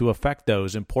continue to affect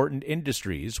those important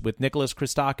industries with Nicholas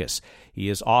Christakis. He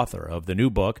is author of the new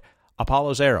book,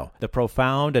 Apollo Zero, The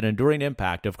Profound and Enduring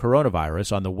Impact of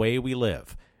Coronavirus on the Way We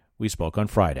Live. We spoke on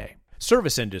Friday.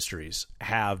 Service industries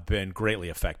have been greatly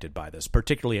affected by this,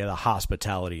 particularly the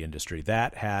hospitality industry.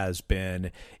 That has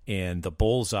been in the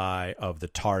bullseye of the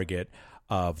target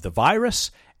of the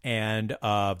virus and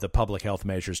of the public health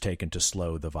measures taken to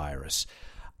slow the virus.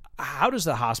 How does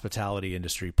the hospitality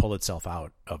industry pull itself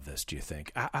out of this, do you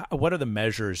think? What are the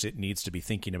measures it needs to be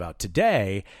thinking about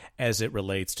today as it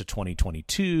relates to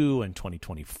 2022 and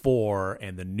 2024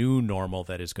 and the new normal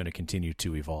that is going to continue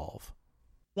to evolve?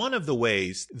 One of the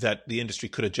ways that the industry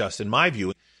could adjust, in my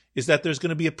view, is that there's going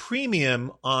to be a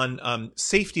premium on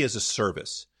safety as a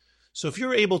service. So if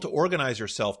you're able to organize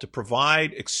yourself to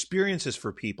provide experiences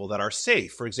for people that are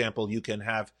safe, for example, you can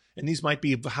have, and these might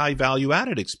be high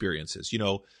value-added experiences,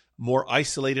 more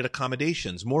isolated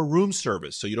accommodations, more room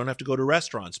service so you don't have to go to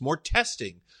restaurants, more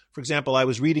testing. For example, I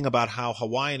was reading about how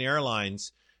Hawaiian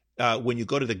Airlines, when you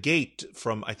go to the gate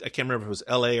from, I can't remember if it was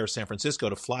LA or San Francisco,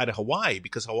 to fly to Hawaii,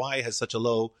 because Hawaii has such a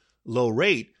low low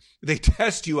rate, they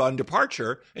test you on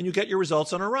departure and you get your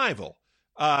results on arrival.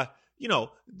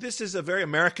 This is a very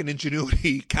American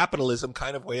ingenuity, capitalism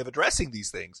kind of way of addressing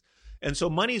these things. And so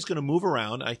money is going to move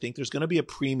around. I think there's going to be a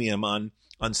premium on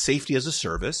safety as a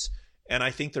service. And I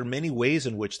think there are many ways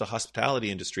in which the hospitality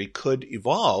industry could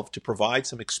evolve to provide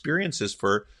some experiences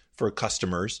for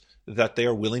customers that they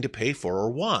are willing to pay for or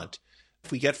want.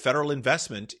 If we get federal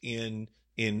investment in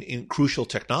crucial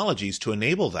technologies to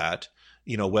enable that,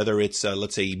 whether it's,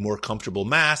 let's say, more comfortable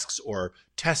masks or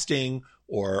testing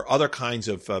or other kinds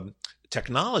of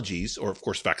technologies, or of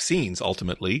course vaccines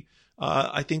ultimately,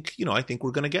 I think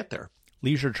we're going to get there.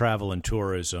 Leisure travel and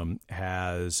tourism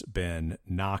has been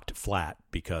knocked flat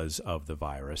because of the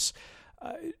virus.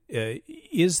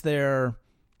 Is there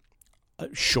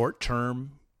a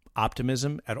short-term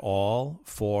optimism at all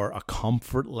for a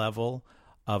comfort level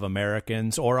of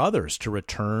Americans or others to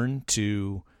return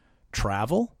to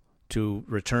travel, to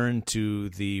return to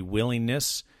the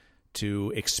willingness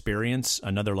to experience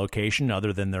another location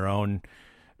other than their own,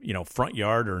 front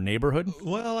yard or neighborhood?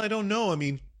 Well, I don't know. I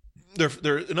mean, there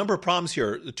are a number of problems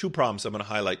here. The two problems I'm going to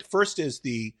highlight. First is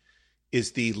the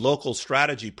local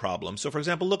strategy problem. So, for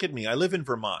example, look at me. I live in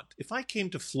Vermont. If I came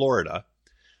to Florida,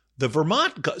 the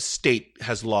Vermont state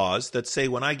has laws that say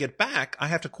when I get back, I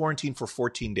have to quarantine for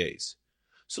 14 days.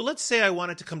 So let's say I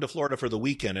wanted to come to Florida for the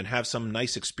weekend and have some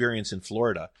nice experience in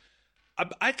Florida.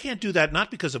 I can't do that,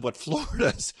 not because of what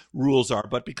Florida's rules are,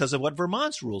 but because of what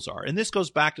Vermont's rules are. And this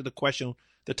goes back to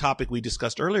the topic we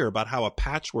discussed earlier about how a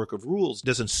patchwork of rules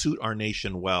doesn't suit our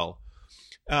nation well.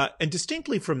 And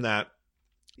distinctly from that,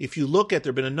 if you look at, there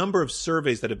have been a number of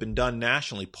surveys that have been done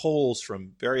nationally, polls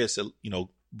from various,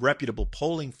 reputable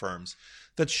polling firms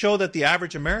that show that the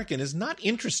average American is not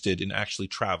interested in actually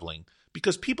traveling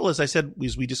because people, as I said,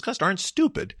 as we discussed, aren't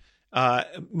stupid.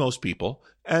 Most people,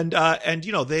 and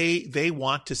they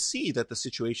want to see that the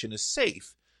situation is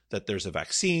safe, that there's a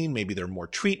vaccine, maybe there are more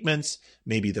treatments,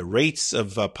 maybe the rates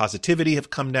of positivity have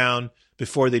come down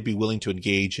before they'd be willing to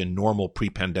engage in normal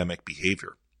pre-pandemic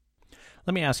behavior.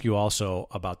 Let me ask you also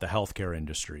about the healthcare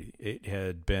industry. It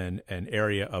had been an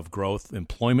area of growth,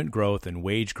 employment growth, and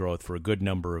wage growth for a good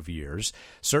number of years.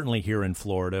 Certainly here in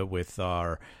Florida, with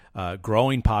our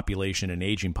growing population and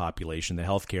aging population, the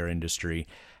healthcare industry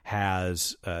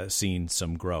has seen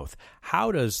some growth.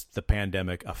 How does the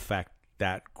pandemic affect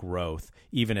that growth,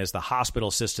 even as the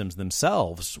hospital systems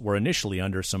themselves were initially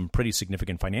under some pretty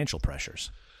significant financial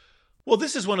pressures? Well,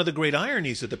 this is one of the great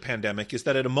ironies of the pandemic, is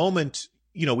that at a moment,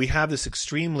 we have this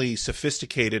extremely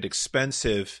sophisticated,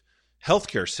 expensive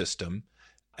healthcare system.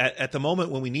 At the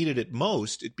moment when we needed it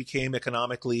most, it became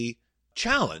economically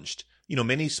challenged.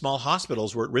 Many small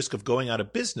hospitals were at risk of going out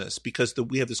of business because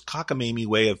we have this cockamamie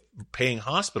way of paying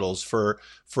hospitals for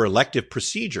elective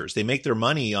procedures. They make their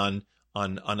money on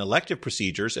elective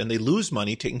procedures, and they lose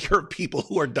money taking care of people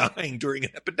who are dying during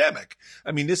an epidemic.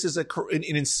 I mean, this is an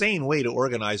insane way to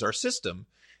organize our system.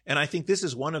 And I think this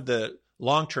is one of the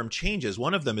long-term changes.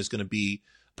 One of them is going to be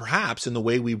perhaps in the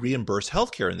way we reimburse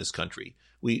healthcare in this country.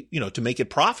 To make it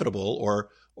profitable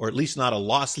or at least not a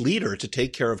loss leader to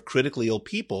take care of critically ill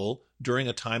people during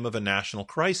a time of a national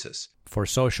crisis. For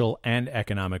social and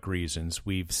economic reasons,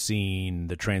 we've seen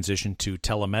the transition to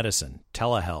telemedicine,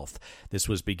 telehealth. This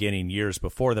was beginning years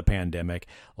before the pandemic.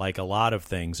 Like a lot of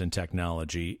things in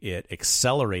technology, it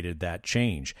accelerated that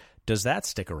change. Does that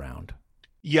stick around?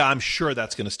 Yeah, I'm sure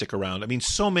that's going to stick around. I mean,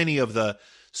 so many of the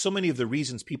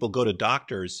reasons people go to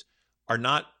doctors are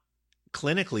not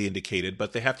clinically indicated,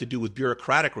 but they have to do with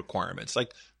bureaucratic requirements.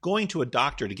 Like going to a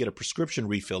doctor to get a prescription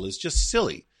refill is just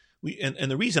silly. And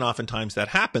the reason oftentimes that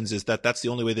happens is that that's the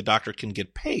only way the doctor can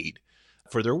get paid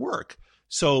for their work.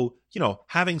 So,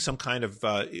 having some kind of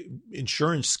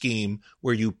insurance scheme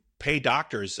where you pay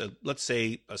doctors, let's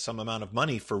say some amount of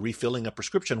money for refilling a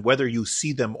prescription, whether you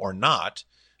see them or not.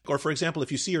 Or, for example,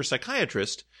 if you see your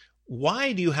psychiatrist,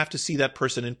 why do you have to see that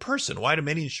person in person? Why do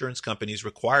many insurance companies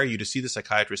require you to see the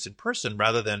psychiatrist in person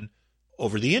rather than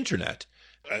over the internet?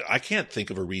 I can't think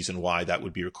of a reason why that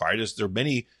would be required. There are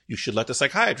many, you should let the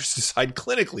psychiatrist decide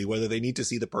clinically whether they need to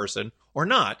see the person or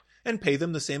not, and pay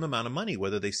them the same amount of money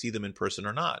whether they see them in person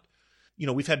or not.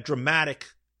 We've had dramatic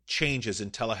changes in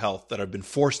telehealth that have been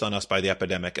forced on us by the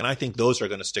epidemic, and I think those are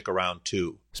going to stick around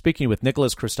too. Speaking with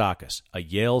Nicholas Christakis, a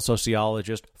Yale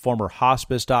sociologist, former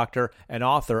hospice doctor, and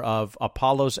author of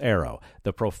Apollo's Arrow,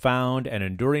 The Profound and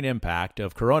Enduring Impact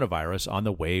of Coronavirus on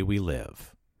the Way We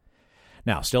Live.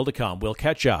 Now, still to come, we'll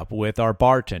catch up with our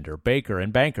bartender, baker,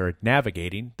 and banker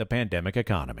navigating the pandemic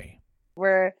economy.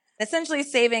 We're essentially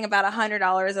saving about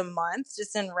 $100 a month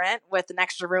just in rent with an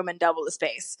extra room and double the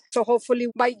space. So hopefully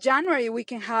by January, we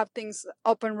can have things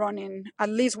up and running, at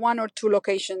least 1 or 2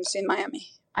 locations in Miami.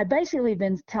 I basically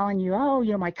been telling you, oh,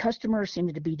 my customers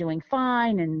seem to be doing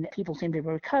fine and people seem to be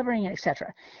recovering,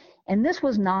 etc. And this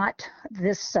was not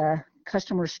this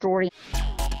customer story.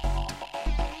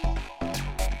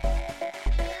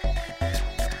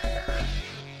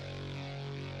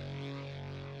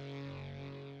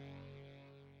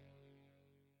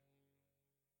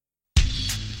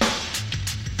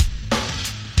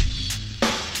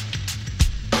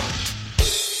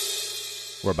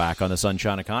 We're back on the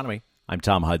Sunshine Economy. I'm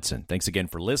Tom Hudson. Thanks again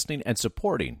for listening and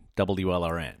supporting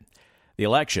WLRN. The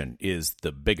election is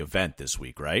the big event this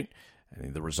week, right? I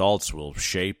mean, the results will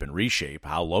shape and reshape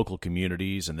how local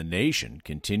communities and the nation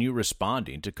continue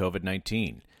responding to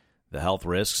COVID-19, the health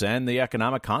risks, and the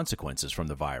economic consequences from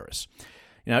the virus.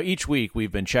 Now, each week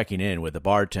we've been checking in with the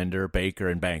bartender, baker,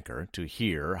 and banker to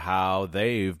hear how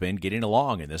they've been getting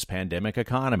along in this pandemic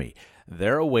economy.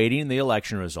 They're awaiting the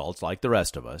election results like the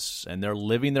rest of us, and they're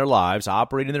living their lives,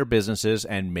 operating their businesses,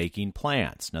 and making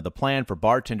plans. Now, the plan for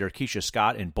bartender Keisha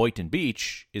Scott in Boynton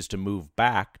Beach is to move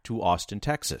back to Austin,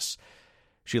 Texas.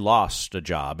 She lost a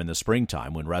job in the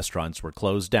springtime when restaurants were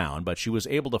closed down, but she was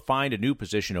able to find a new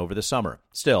position over the summer.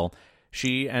 Still,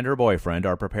 she and her boyfriend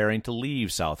are preparing to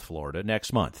leave South Florida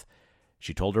next month.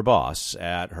 She told her boss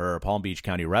at her Palm Beach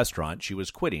County restaurant she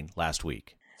was quitting last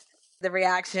week. The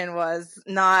reaction was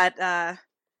not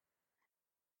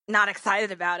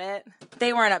excited about it.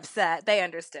 They weren't upset. They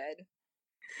understood.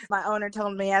 My owner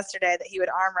told me yesterday that he would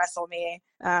arm wrestle me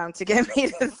to get me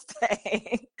to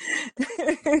stay.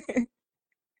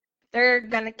 They're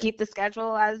going to keep the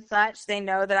schedule as such. They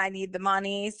know that I need the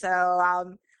money, so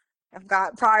I've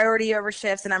got priority over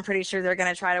shifts, and I'm pretty sure they're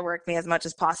going to try to work me as much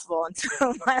as possible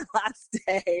until my last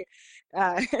day.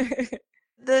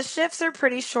 The shifts are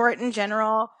pretty short in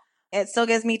general. It still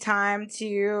gives me time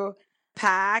to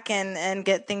pack and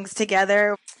get things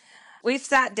together. We've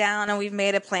sat down and we've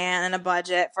made a plan and a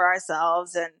budget for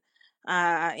ourselves and,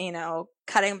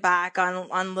 cutting back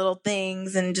on little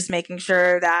things and just making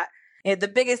sure that the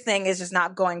biggest thing is just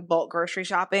not going bulk grocery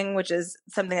shopping, which is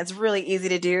something that's really easy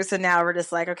to do. So now we're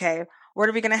just like, okay, what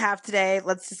are we going to have today?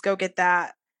 Let's just go get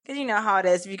that. Because you know how it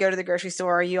is. If you go to the grocery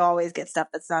store, you always get stuff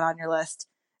that's not on your list.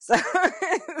 So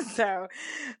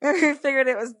we figured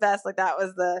it was best. Like that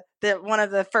was the one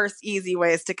of the first easy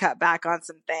ways to cut back on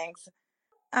some things.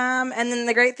 And then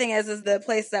the great thing is the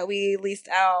place that we leased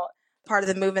out, part of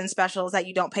the move-in special is that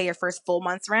you don't pay your first full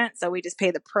month's rent. So we just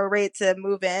pay the pro rate to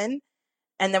move in.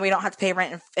 And then we don't have to pay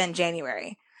rent in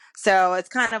January. So it's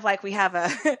kind of like we have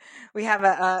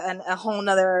a whole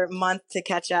nother month to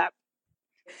catch up.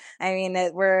 I mean,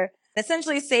 we're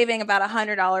essentially saving about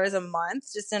 $100 a month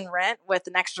just in rent with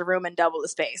an extra room and double the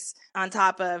space, on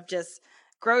top of just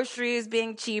groceries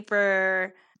being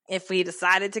cheaper. If we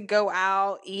decided to go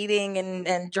out, eating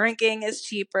and drinking is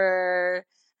cheaper.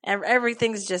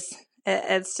 Everything's just,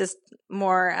 it's just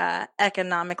more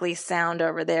economically sound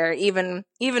over there, even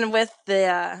with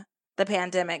the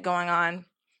pandemic going on.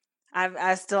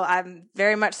 I'm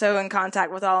very much so in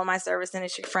contact with all of my service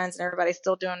industry friends, and everybody's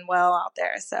still doing well out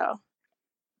there. So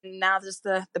now just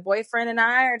the boyfriend and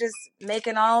I are just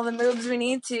making all the moves we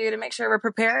need to make sure we're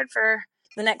prepared for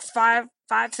the next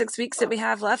 6 weeks that we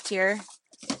have left here.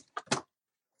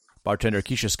 Bartender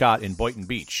Keisha Scott in Boynton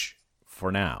Beach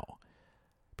for now.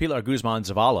 Pilar Guzman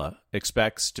Zavala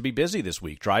expects to be busy this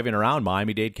week driving around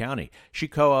Miami-Dade County. She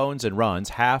co-owns and runs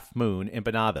Half Moon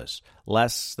Empanadas.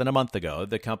 Less than a month ago,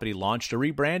 the company launched a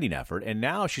rebranding effort, and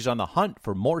now she's on the hunt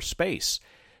for more space.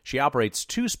 She operates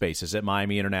 2 spaces at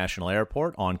Miami International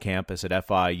Airport, on campus at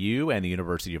FIU and the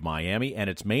University of Miami,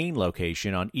 and its main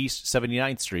location on East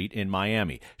 79th Street in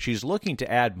Miami. She's looking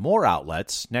to add more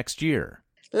outlets next year.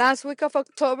 Last week of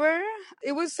October,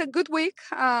 it was a good week.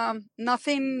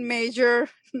 Nothing major,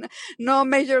 no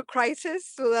major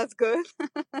crisis, so that's good.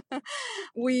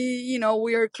 We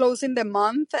are closing the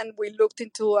month, and we looked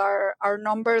into our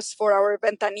numbers for our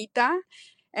Ventanita.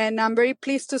 And I'm very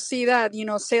pleased to see that,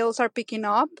 sales are picking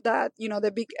up, that,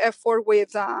 the big effort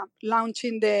with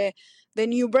launching the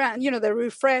new brand, the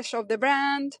refresh of the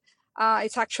brand,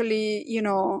 it's actually,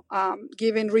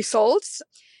 giving results.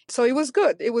 So it was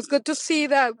good. It was good to see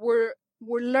that we're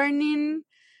learning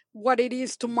what it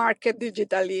is to market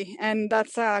digitally. And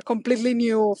that's a completely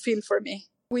new field for me.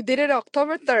 We did it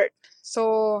October 3rd,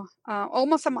 so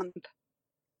almost a month.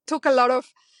 Took a lot of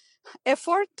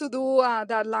effort to do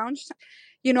that launch.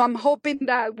 I'm hoping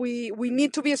that we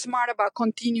need to be smart about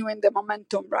continuing the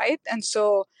momentum, right? And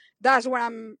so that's where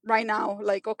I'm right now.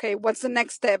 Like, okay, what's the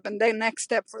next step and the next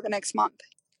step for the next month?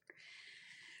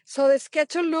 So the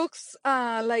schedule looks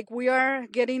like we are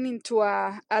getting into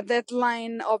a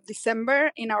deadline of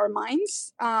December in our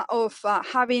minds of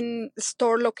having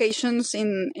store locations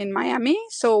in Miami.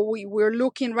 So we're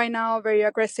looking right now very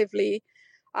aggressively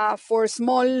for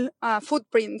small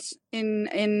footprints in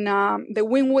the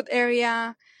Wynwood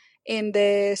area, in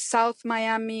the South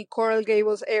Miami, Coral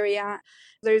Gables area.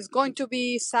 There is going to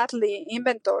be, sadly,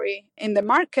 inventory in the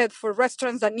market for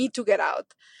restaurants that need to get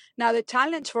out. Now, the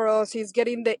challenge for us is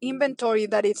getting the inventory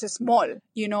that is small,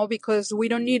 because we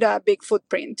don't need a big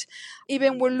footprint.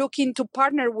 Even we're looking to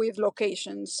partner with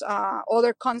locations,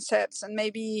 other concepts, and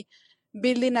maybe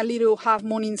building a little half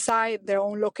moon inside their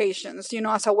own locations,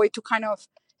 as a way to kind of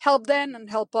help them and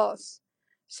help us.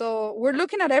 So we're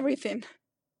looking at everything.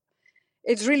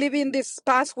 It's really been this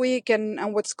past week,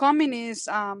 and what's coming is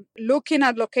looking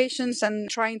at locations and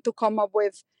trying to come up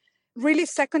with really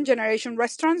second generation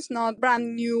restaurants, not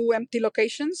brand new empty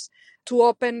locations, to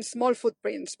open small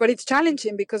footprints. But it's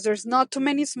challenging because there's not too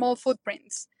many small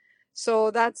footprints.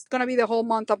 So that's going to be the whole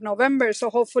month of November. So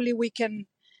hopefully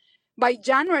by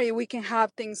January, we can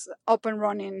have things up and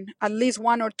running, at least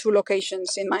 1 or 2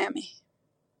 locations in Miami.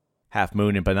 Half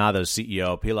Moon Empanadas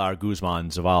CEO Pilar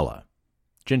Guzman Zavala.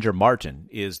 Ginger Martin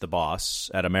is the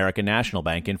boss at American National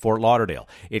Bank in Fort Lauderdale.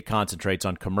 It concentrates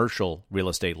on commercial real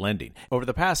estate lending. Over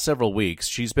the past several weeks,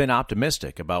 she's been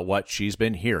optimistic about what she's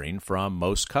been hearing from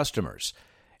most customers.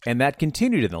 And that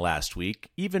continued in the last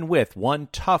week, even with one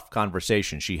tough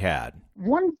conversation she had.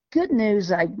 One good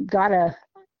news, I got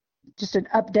just an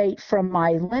update from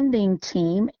my lending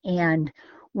team, and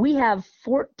we have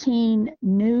 14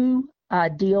 new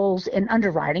deals in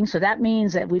underwriting. So that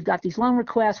means that we've got these loan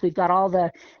requests, we've got all the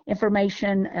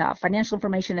information, financial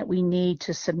information that we need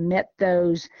to submit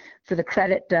those for the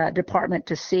credit department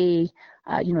to see,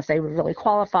 if they would really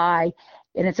qualify.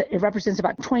 And it represents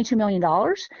about $22 million.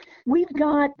 We've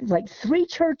got like 3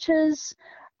 churches.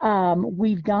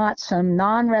 We've got some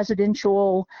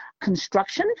non-residential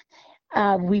construction.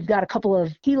 We've got a couple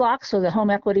of HELOCs, so the home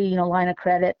equity, line of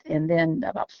credit, and then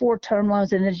about 4 term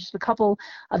loans, and then just a couple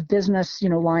of business,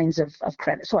 lines of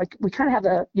credit. So we kind of have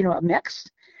a mix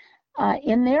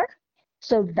in there.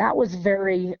 So that was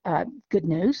very good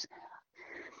news.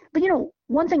 But,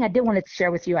 one thing I did want to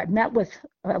share with you, I met with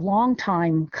a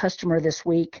longtime customer this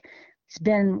week. He's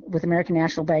been with American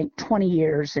National Bank 20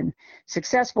 years and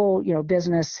successful,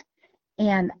 business.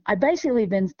 And I basically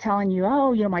been telling you,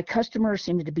 my customers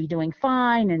seem to be doing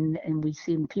fine, and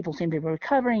people seem to be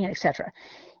recovering, et cetera.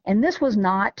 And this was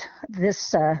not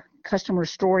this customer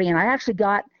story. And I actually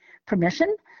got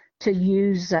permission to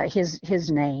use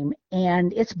his name,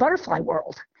 and it's Butterfly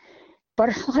World.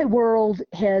 Butterfly World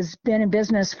has been in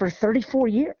business for 34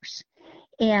 years,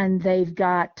 and they've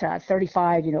got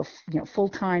 35,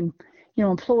 full-time,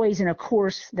 employees. And of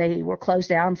course, they were closed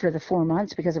down for the 4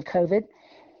 months because of COVID.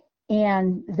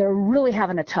 And they're really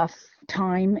having a tough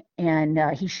time. And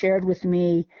he shared with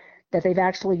me that they've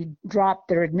actually dropped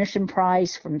their admission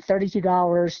price from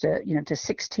 $32 to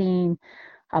 $16.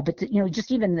 But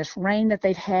just even this rain that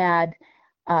they've had,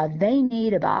 they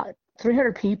need about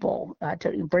 300 people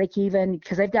to break even,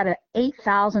 because they've got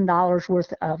 $8,000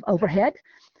 worth of overhead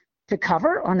to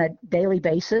cover on a daily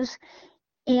basis.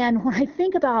 And when I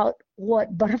think about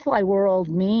what Butterfly World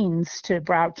means to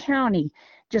Broward County,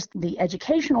 just the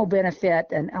educational benefit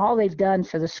and all they've done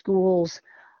for the schools,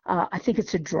 I think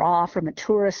it's a draw from a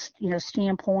tourist,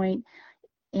 standpoint.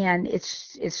 And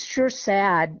it's sure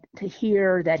sad to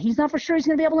hear that he's not for sure he's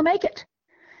going to be able to make it.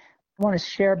 I want to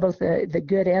share both the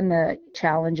good and the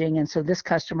challenging. And so this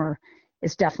customer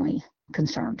is definitely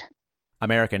concerned.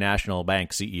 American National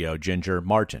Bank CEO Ginger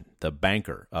Martin, the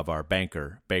banker of our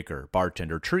banker, baker,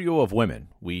 bartender trio of women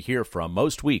we hear from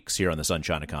most weeks here on the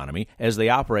Sunshine Economy as they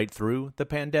operate through the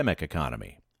pandemic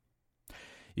economy.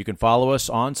 You can follow us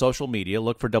on social media.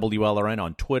 Look for WLRN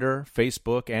on Twitter,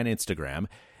 Facebook, and Instagram.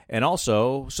 And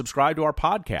also subscribe to our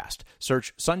podcast.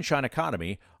 Search Sunshine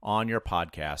Economy on your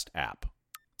podcast app.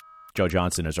 Joe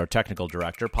Johnson is our technical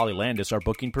director. Polly Landis, our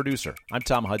booking producer. I'm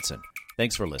Tom Hudson.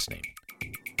 Thanks for listening.